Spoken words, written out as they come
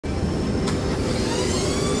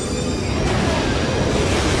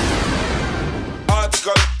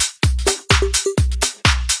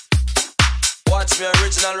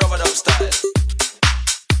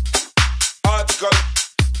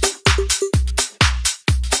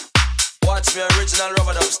Watch me original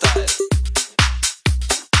rubber dub style.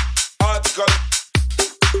 Article.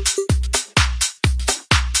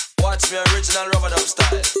 Watch me original rubber dub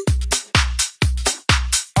style.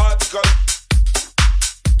 Article.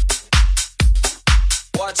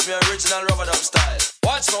 Watch me original rubber dub style.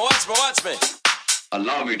 Watch me, watch me, watch me.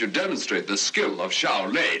 Allow me to demonstrate the skill of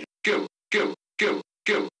Shaolin. Go, go, go,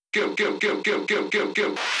 go, go, go, go, go, go, go,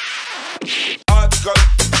 go. Article.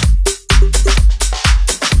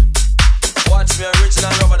 Watch me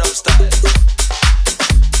original rubber dub style.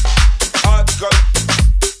 Article.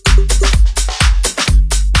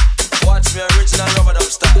 Watch me original rubber dub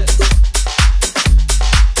style.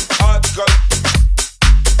 Article.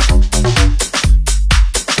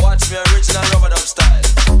 Watch me original rubber dub style.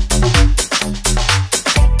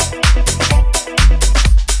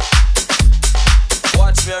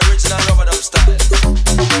 Watch me original rubber dub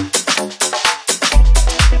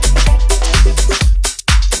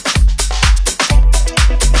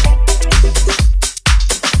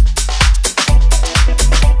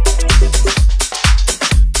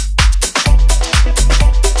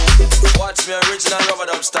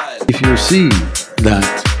style. If you see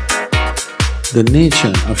that the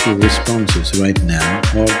nature of your responses right now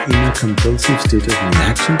are in a compulsive state of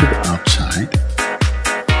reaction to the outside,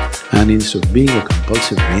 and instead of being a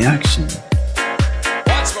compulsive reaction,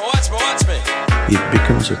 it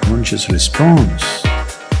becomes a conscious response,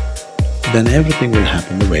 then everything will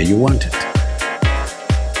happen the way you want it.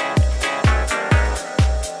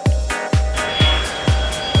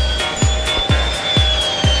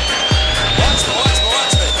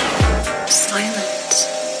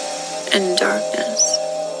 And darkness.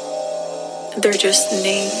 They're just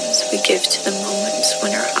names we give to the moments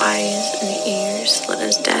when our eyes and ears let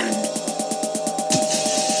us down.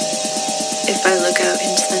 If I look out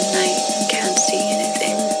into the night and can't see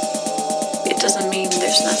anything, it doesn't mean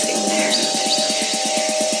there's nothing there.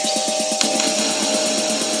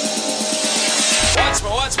 Watch me,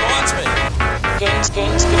 watch me, watch me.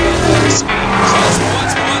 Vonspeex. Watch me,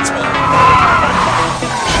 watch me.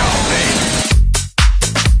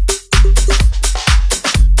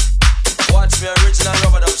 Watch me original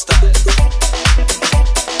rubber dub style.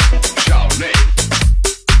 Shaolin.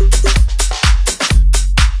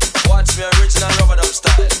 Watch me original rubber dub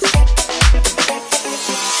style.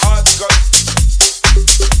 Article.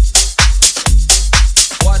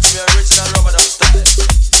 Watch me original rubber dub style.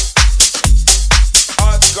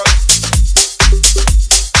 Article.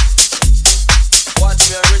 Watch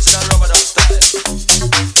me original rubber dub style.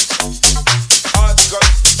 Article.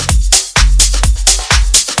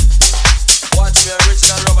 Watch me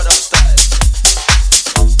original rubber dub style.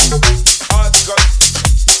 Article.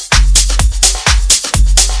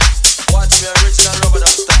 Watch me original rubber dub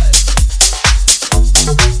style.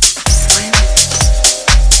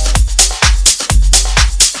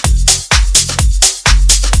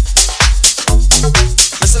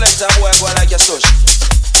 Me select a boy go like your sush.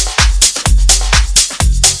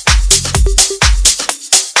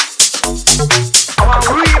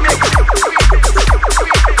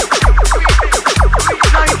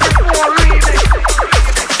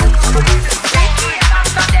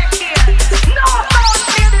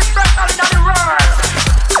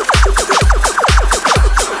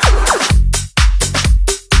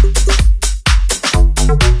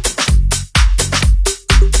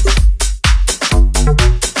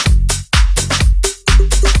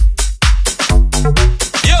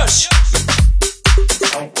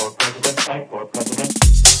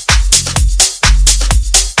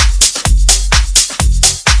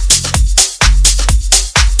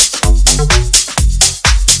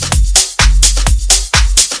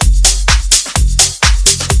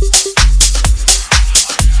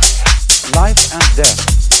 Life and death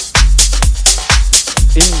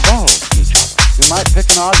involve each other. You might pick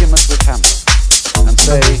an argument with Hamlet and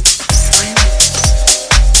say,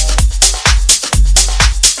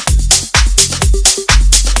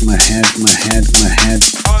 My head.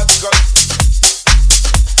 Article.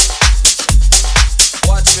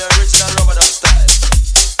 Watch me original rubber dub style.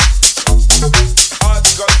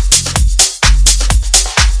 Article.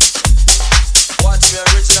 Watch me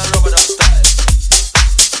original rubber dub style.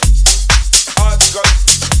 Article.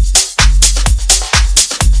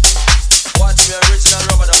 Watch me original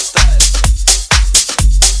rubber dub style.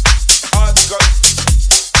 Article.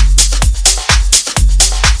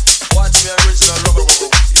 Watch me original rubber dub style.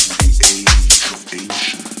 In the age of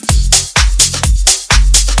ancient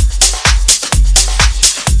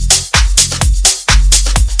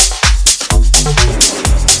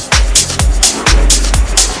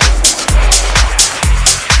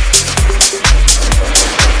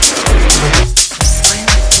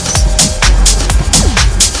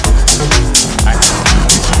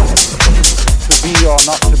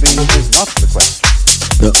question.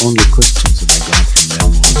 The only questions that I got from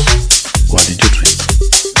them was, what did you drink?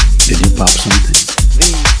 Did you pop something?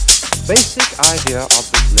 The basic idea of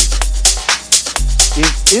this link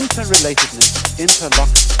is interrelatedness,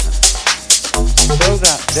 interlockedness, so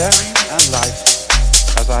that death and life,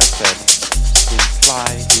 as I said,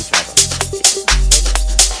 imply each other.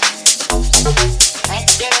 I'm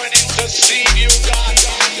burning to see you die.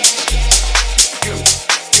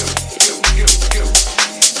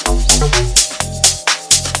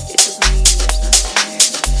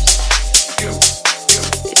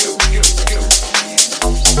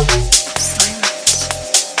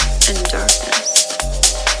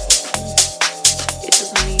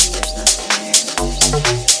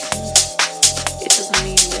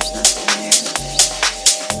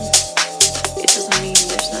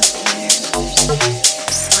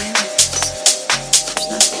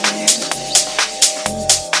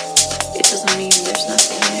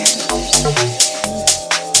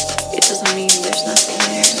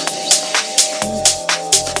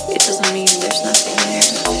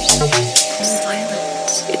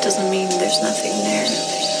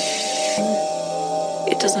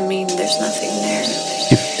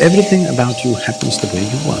 Everything about you happens the way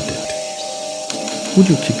you want it. Would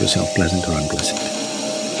you keep yourself pleasant or unpleasant?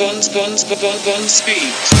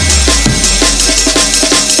 Vonspeex.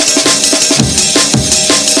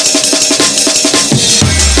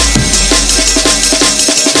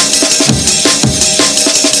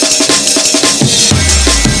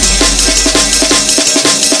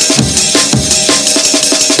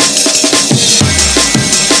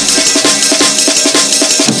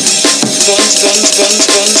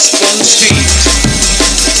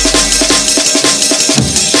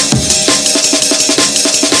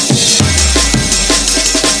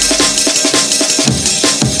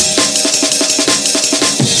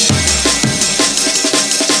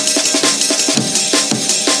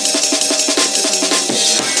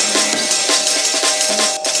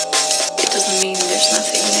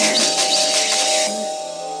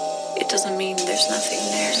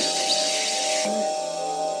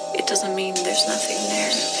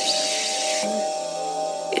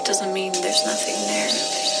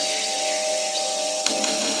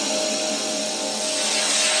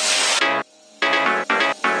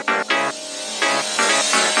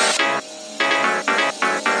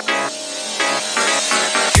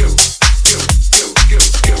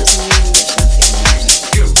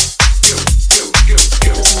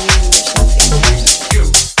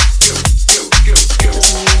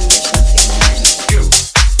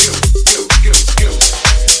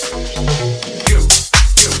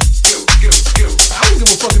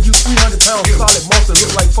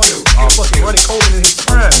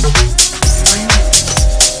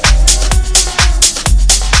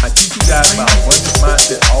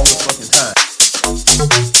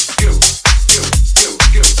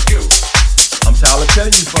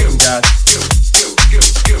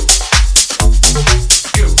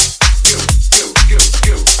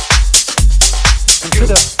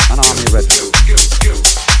 Consider an army regiment.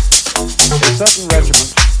 A certain regiment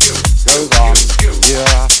goes on year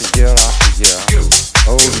after year after year.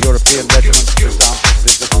 Old European regiments, for example, have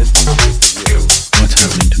existed for hundreds of years. What's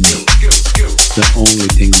happening to me? The only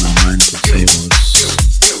thing my mind could say was,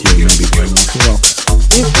 you may be going off your rocker.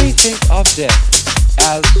 If we think of death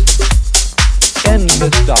as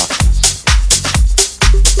endless darkness,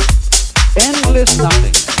 endless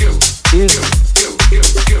nothingness is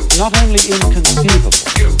not only inconceivable,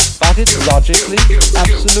 but it's logically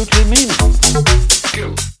absolutely meaningless.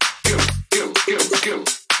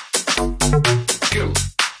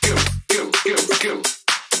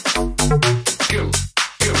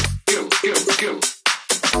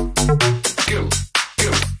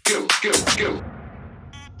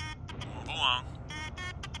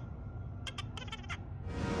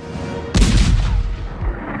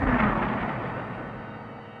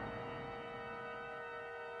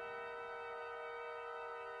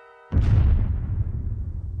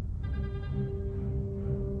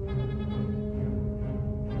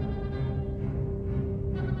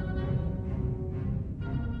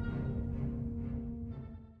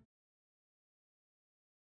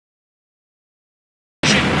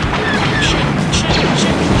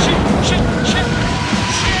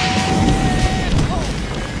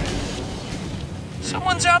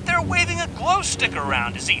 Someone's out there waving a glow stick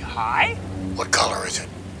around. Is he high? What color is it?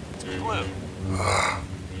 It's blue.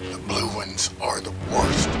 The blue ones are the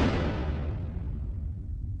worst.